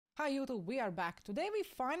Hi YouTube, we are back. Today we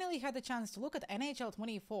finally had the chance to look at NHL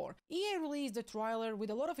 24. EA released the trailer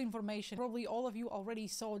with a lot of information. Probably all of you already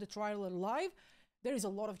saw the trailer live. There is a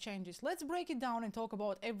lot of changes. Let's break it down and talk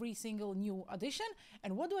about every single new addition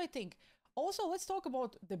and what do I think. Also, let's talk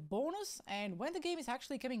about the bonus and when the game is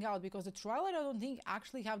actually coming out, because the trailer I don't think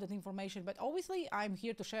actually have that information, but obviously I'm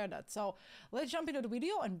here to share that. So let's jump into the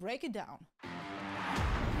video and break it down.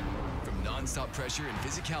 From non-stop pressure and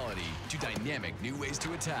physicality to dynamic new ways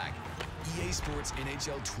to attack, EA Sports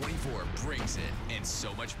NHL 24 brings it and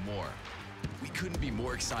so much more. We couldn't be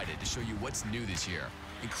more excited to show you what's new this year,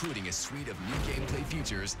 including a suite of new gameplay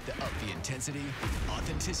features that up the intensity,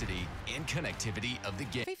 authenticity, and connectivity of the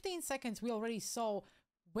game. 15 seconds we already saw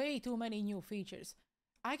way too many new features.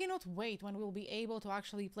 I cannot wait when we'll be able to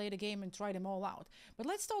actually play the game and try them all out. But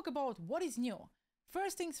let's talk about what is new.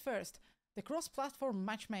 First things first, the cross-platform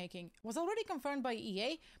matchmaking was already confirmed by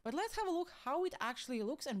EA, but let's have a look how it actually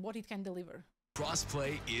looks and what it can deliver.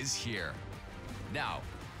 Crossplay is here. Now,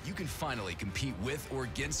 you can finally compete with or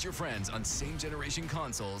against your friends on same-generation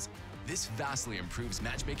consoles. This vastly improves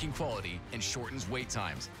matchmaking quality and shortens wait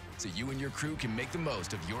times, so you and your crew can make the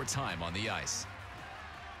most of your time on the ice.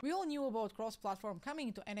 We all knew about cross-platform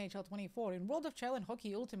coming to NHL 24 in World of Challenge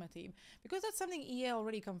Hockey Ultimate Team, because that's something EA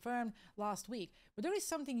already confirmed last week. But there is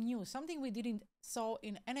something new, something we didn't saw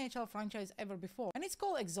in NHL franchise ever before, and it's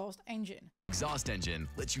called Exhaust Engine. Exhaust Engine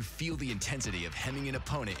lets you feel the intensity of hemming an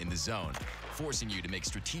opponent in the zone, forcing you to make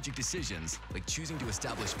strategic decisions like choosing to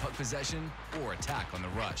establish puck possession or attack on the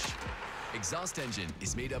rush. Exhaust Engine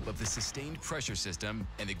is made up of the sustained pressure system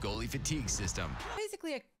and the goalie fatigue system.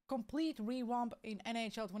 Basically a complete revamp in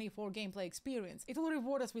NHL 24 gameplay experience. It will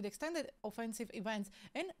reward us with extended offensive events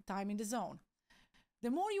and time in the zone. The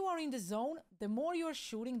more you are in the zone, the more you're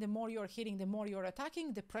shooting, the more you're hitting, the more you're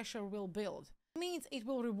attacking, the pressure will build. It means it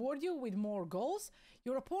will reward you with more goals,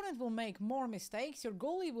 your opponent will make more mistakes, your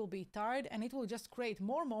goalie will be tired, and it will just create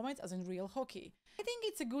more moments as in real hockey. I think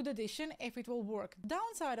it's a good addition if it will work.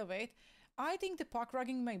 Downside of it, I think the puck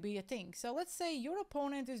rugging may be a thing. So let's say your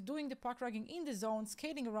opponent is doing the puck rugging in the zone,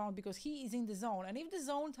 skating around because he is in the zone, and if the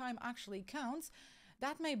zone time actually counts,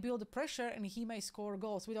 that may build the pressure and he may score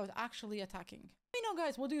goals without actually attacking. Let me know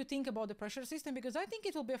guys, what do you think about the pressure system, because I think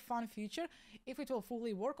it will be a fun feature if it will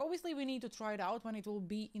fully work. Obviously we need to try it out when it will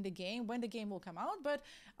be in the game, when the game will come out, but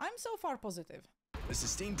I'm so far positive. The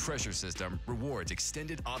sustained pressure system rewards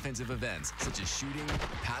extended offensive events such as shooting,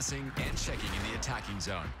 passing, and checking in the attacking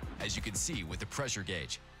zone, as you can see with the pressure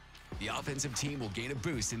gauge. The offensive team will gain a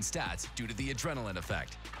boost in stats due to the adrenaline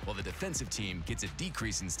effect, while the defensive team gets a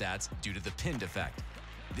decrease in stats due to the pinned effect.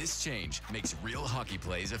 This change makes real hockey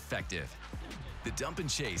plays effective. The dump and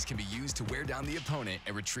chase can be used to wear down the opponent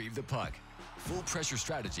and retrieve the puck. Full pressure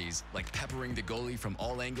strategies, like peppering the goalie from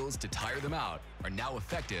all angles to tire them out, are now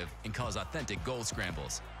effective and cause authentic goal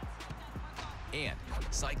scrambles. And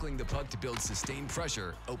cycling the puck to build sustained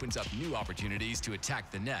pressure opens up new opportunities to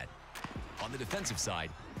attack the net. On the defensive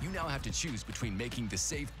side, you now have to choose between making the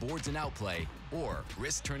safe boards and outplay or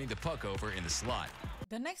risk turning the puck over in the slot.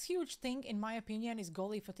 The next huge thing, in my opinion, is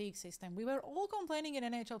goalie fatigue system. We were all complaining in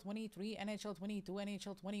NHL 23, NHL 22,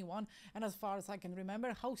 NHL 21, and as far as I can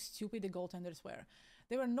remember, how stupid the goaltenders were.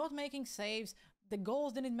 They were not making saves, the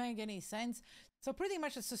goals didn't make any sense. So pretty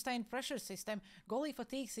much a sustained pressure system, goalie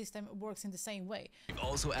fatigue system works in the same way. We've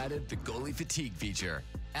also added the goalie fatigue feature,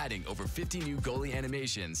 adding over 50 new goalie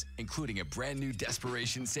animations, including a brand new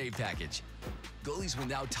desperation save package. Goalies will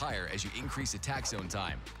now tire as you increase attack zone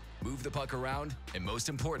time, move the puck around, and most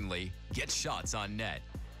importantly, get shots on net.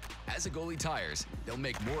 As a goalie tires, they'll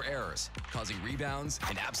make more errors, causing rebounds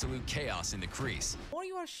and absolute chaos in the crease. The more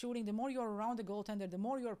you are shooting, the more you are around the goaltender, the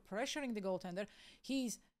more you are pressuring the goaltender,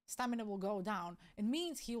 his stamina will go down. It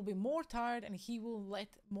means he will be more tired and he will let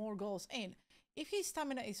more goals in. If his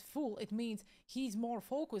stamina is full, it means he's more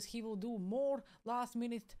focused, he will do more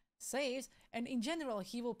last-minute saves, and in general,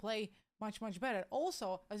 he will play much better.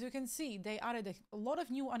 Also, as you can see, they added a lot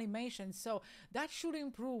of new animations, so that should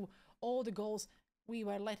improve all the goals we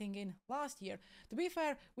were letting in last year. To be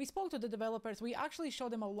fair, we spoke to the developers, we actually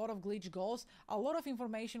showed them a lot of glitch goals, a lot of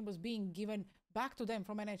information was being given back to them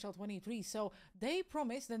from NHL 23, so they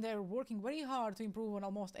promised and they're working very hard to improve on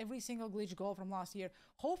almost every single glitch goal from last year.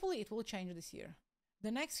 Hopefully it will change this year.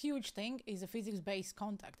 The next huge thing is the physics-based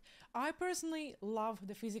contact. I personally love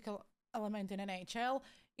the physical element in NHL,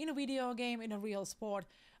 in a video game, in a real sport.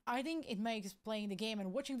 I think it makes playing the game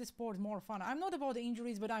and watching the sport more fun. I'm not about the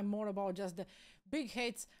injuries, but I'm more about just the big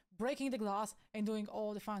hits, breaking the glass, and doing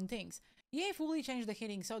all the fun things. EA fully changed the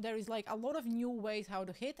hitting, so there is like a lot of new ways how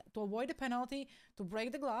to hit, to avoid the penalty, to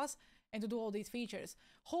break the glass, and to do all these features.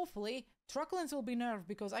 Hopefully, truculence will be nerfed,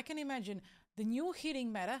 because I can imagine the new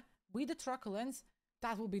hitting meta with the truculence,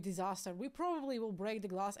 that will be disaster. We probably will break the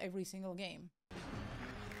glass every single game.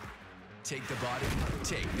 Take the body,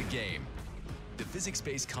 take the game. The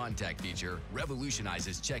physics-based contact feature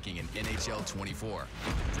revolutionizes checking in NHL 24,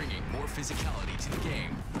 bringing more physicality to the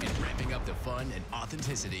game and ramping up the fun and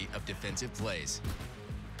authenticity of defensive plays.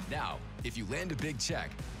 Now, if you land a big check,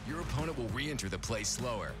 your opponent will re-enter the play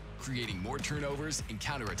slower, creating more turnovers and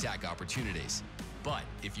counterattack opportunities. But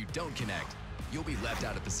if you don't connect, you'll be left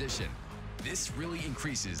out of position. This really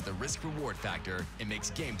increases the risk-reward factor and makes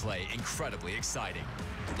gameplay incredibly exciting.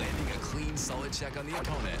 Landing a clean, solid check on the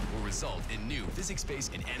opponent will result in new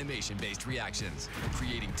physics-based and animation-based reactions,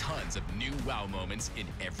 creating tons of new wow moments in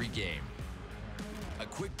every game. A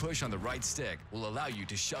quick push on the right stick will allow you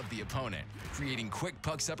to shove the opponent, creating quick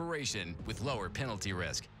puck separation with lower penalty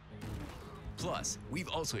risk. Plus, we've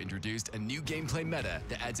also introduced a new gameplay meta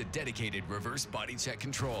that adds a dedicated reverse body check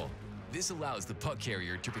control. This allows the puck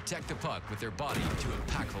carrier to protect the puck with their body to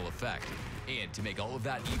impactful effect. And to make all of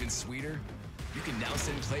that even sweeter, you can now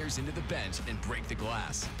send players into the bench and break the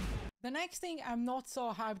glass. The next thing I'm not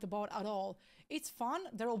so hyped about at all. It's fun,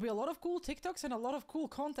 there will be a lot of cool TikToks and a lot of cool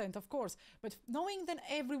content, of course, but knowing that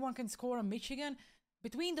everyone can score a Michigan,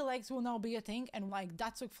 between the legs will now be a thing, and like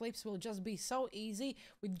Datsuk flips will just be so easy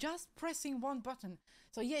with just pressing one button.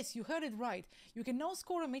 So yes, you heard it right. You can now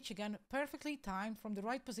score a Michigan perfectly timed from the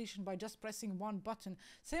right position by just pressing one button.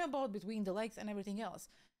 Same about between the legs and everything else.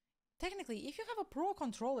 Technically, if you have a pro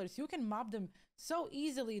controllers, you can map them so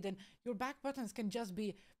easily, then your back buttons can just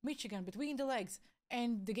be Michigan between the legs,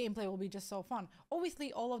 and the gameplay will be just so fun.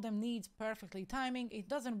 Obviously, all of them needs perfectly timing. It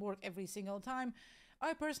doesn't work every single time.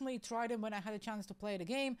 I personally tried them when I had a chance to play the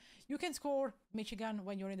game. You can score Michigan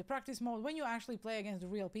when you're in the practice mode. When you actually play against the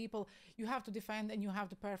real people, you have to defend and you have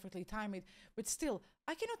to perfectly time it. But still,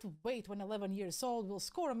 I cannot wait when 11 years old will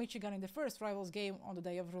score a Michigan in the first Rivals game on the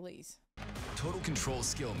day of release. Total Control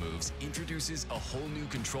Skill Moves introduces a whole new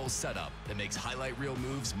control setup that makes highlight reel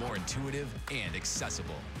moves more intuitive and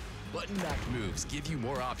accessible. Button-backed moves give you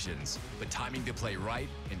more options, but timing the play right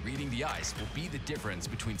and reading the ice will be the difference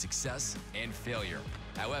between success and failure.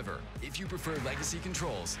 However, if you prefer legacy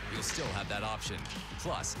controls, you'll still have that option.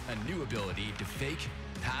 Plus, a new ability to fake,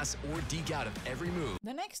 pass, or deke out of every move.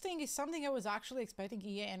 The next thing is something I was actually expecting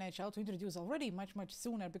EA NHL to introduce already much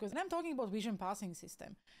sooner, because I'm talking about vision passing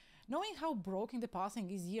system. Knowing how broken the passing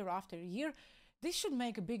is year after year, this should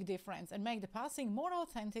make a big difference and make the passing more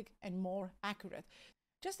authentic and more accurate.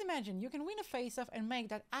 Just imagine, you can win a face-off and make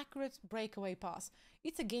that accurate breakaway pass.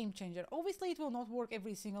 It's a game changer. Obviously, it will not work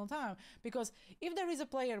every single time, because if there is a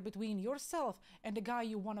player between yourself and the guy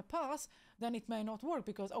you want to pass, then it may not work,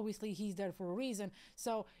 because obviously he's there for a reason.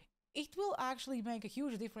 So it will actually make a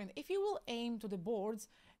huge difference. If you will aim to the boards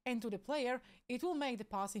and to the player, it will make the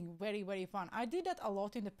passing very, very fun. I did that a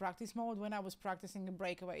lot in the practice mode when I was practicing the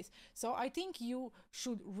breakaways. So I think you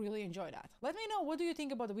should really enjoy that. Let me know, what do you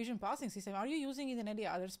think about the vision passing system? Are you using it in any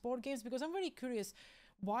other sport games? Because I'm very curious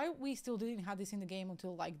why we still didn't have this in the game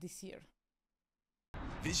until like this year.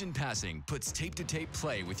 Vision passing puts tape-to-tape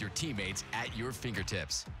play with your teammates at your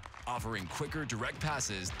fingertips, offering quicker, direct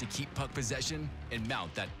passes to keep puck possession and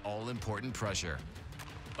mount that all-important pressure.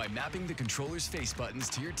 By mapping the controller's face buttons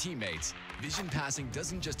to your teammates, vision passing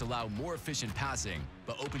doesn't just allow more efficient passing,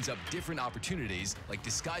 but opens up different opportunities like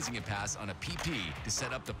disguising a pass on a PP to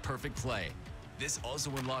set up the perfect play. This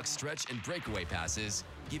also unlocks stretch and breakaway passes,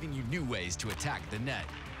 giving you new ways to attack the net.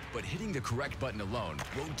 But hitting the correct button alone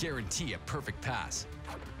won't guarantee a perfect pass.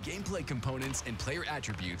 Gameplay components and player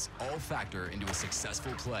attributes all factor into a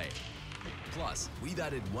successful play. Plus, we've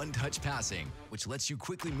added one-touch passing, which lets you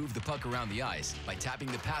quickly move the puck around the ice by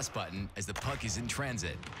tapping the pass button as the puck is in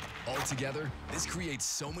transit. Altogether, this creates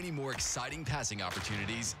so many more exciting passing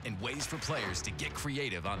opportunities and ways for players to get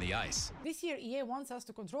creative on the ice. This year, EA wants us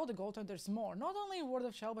to control the goaltenders more, not only in World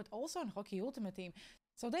of Shell, but also in Hockey Ultimate Team.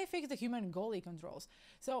 So they fixed the human goalie controls.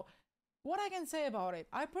 So what I can say about it,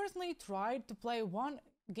 I personally tried to play one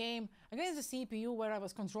game against the CPU where I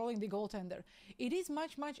was controlling the goaltender. It is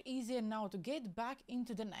much easier now to get back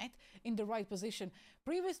into the net in the right position.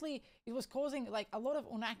 Previously, it was causing like a lot of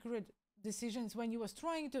inaccurate decisions when you was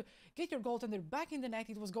trying to get your goaltender back in the net.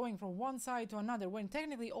 It was going from one side to another, when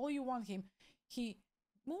technically all you want him, he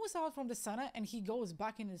moves out from the center and he goes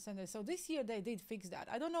back in the center. So this year they did fix that.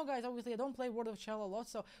 I don't know, guys, obviously I don't play World of Shell a lot,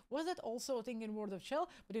 so was that also a thing in World of Shell?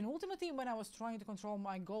 But in Ultimate Team, when I was trying to control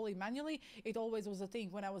my goalie manually, it always was a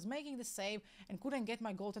thing when I was making the save and couldn't get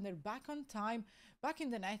my goaltender back on time, back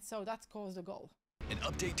in the net, so that caused the goal. An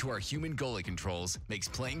update to our human goalie controls makes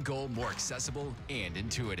playing goal more accessible and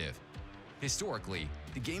intuitive. Historically,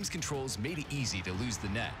 the game's controls made it easy to lose the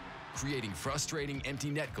net, creating frustrating empty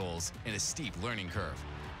net goals and a steep learning curve.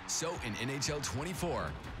 So in NHL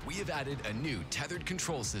 24, we have added a new tethered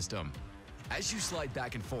control system. As you slide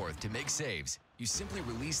back and forth to make saves, you simply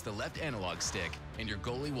release the left analog stick and your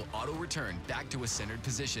goalie will auto-return back to a centered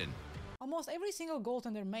position. Almost every single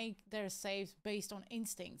goaltender make their saves based on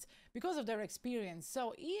instincts because of their experience.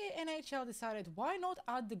 So EA NHL decided why not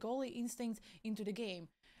add the goalie instincts into the game.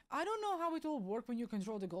 I don't know how it will work when you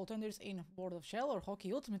control the goaltenders in World of Shell or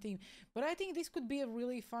Hockey Ultimate Team, but I think this could be a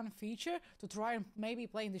really fun feature to try and maybe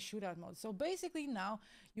play in the shootout mode. So basically now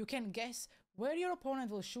you can guess where your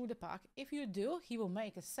opponent will shoot the puck. If you do, he will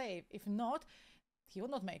make a save. If not, he will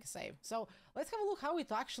not make a save. So let's have a look how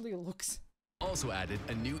it actually looks. Also added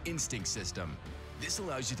a new instinct system. This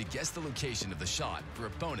allows you to guess the location of the shot for a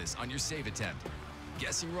bonus on your save attempt.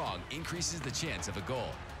 Guessing wrong increases the chance of a goal.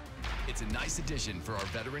 It's a nice addition for our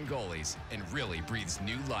veteran goalies and really breathes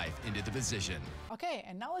new life into the position. Okay,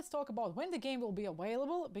 and now let's talk about when the game will be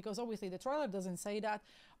available, because obviously the trailer doesn't say that.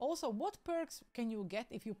 Also, what perks can you get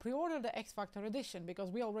if you pre-order the X Factor edition,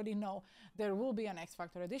 because we already know there will be an X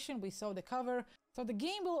Factor edition. We saw the cover. So the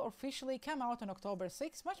game will officially come out on October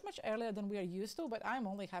 6th, much earlier than we are used to, but I'm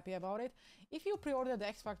only happy about it. If you pre-order the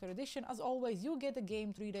X Factor edition, as always, you get the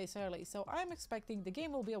game 3 days early. So I'm expecting the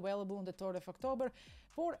game will be available on the 3rd of October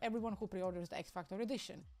for everyone who pre-orders the X Factor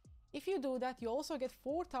edition. If you do that, you also get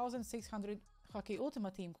 4,600 Hockey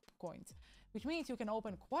Ultimate Team coins, which means you can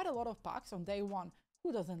open quite a lot of packs on day one.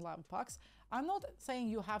 Who doesn't love packs? I'm not saying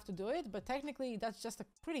you have to do it, but technically that's just a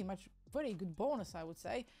pretty much very good bonus, I would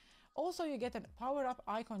say. Also, you get a power-up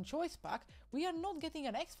icon choice pack. We are not getting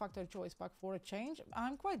an X Factor choice pack for a change.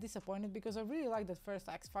 I'm quite disappointed because I really like that first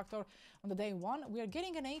X Factor on the day one. We are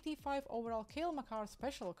getting an 85 overall Cale Makar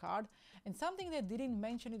special card, and something they didn't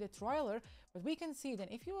mention in the trailer, but we can see that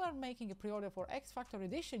if you are making a pre-order for X Factor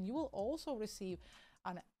edition, you will also receive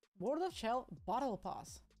an World of Shell Battle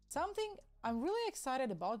Pass. Something I'm really excited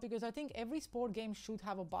about because I think every sport game should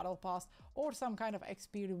have a Battle Pass or some kind of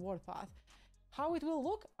XP reward path. How it will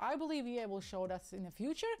look, I believe EA will show us in the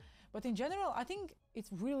future, but in general, I think it's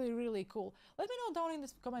really cool. Let me know down in the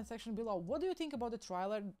comment section below, what do you think about the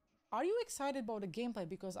trailer? Are you excited about the gameplay?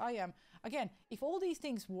 Because I am. Again, if all these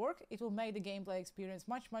things work, it will make the gameplay experience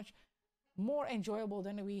much more enjoyable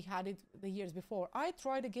than we had it the years before. I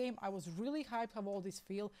tried the game, I was really hyped how all this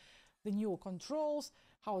feel, the new controls,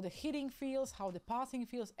 how the hitting feels, how the passing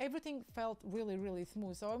feels, everything felt really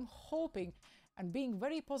smooth. So I'm hoping and being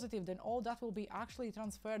very positive that all that will be actually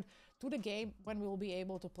transferred to the game when we will be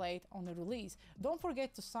able to play it on the release. Don't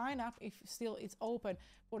forget to sign up if still it's open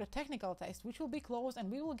for the technical test, which will be closed, and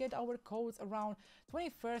we will get our codes around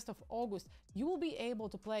 21st of August. You will be able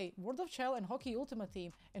to play World of Shell and Hockey Ultimate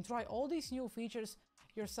Team and try all these new features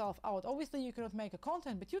yourself out. Obviously you cannot make a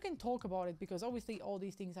content, but you can talk about it because obviously all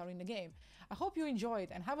these things are in the game. I hope you enjoy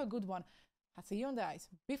it and have a good one. I'll see you on the ice.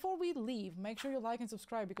 Before we leave, make sure you like and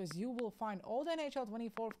subscribe because you will find all the NHL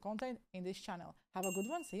 24 content in this channel. Have a good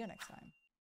one. See you next time.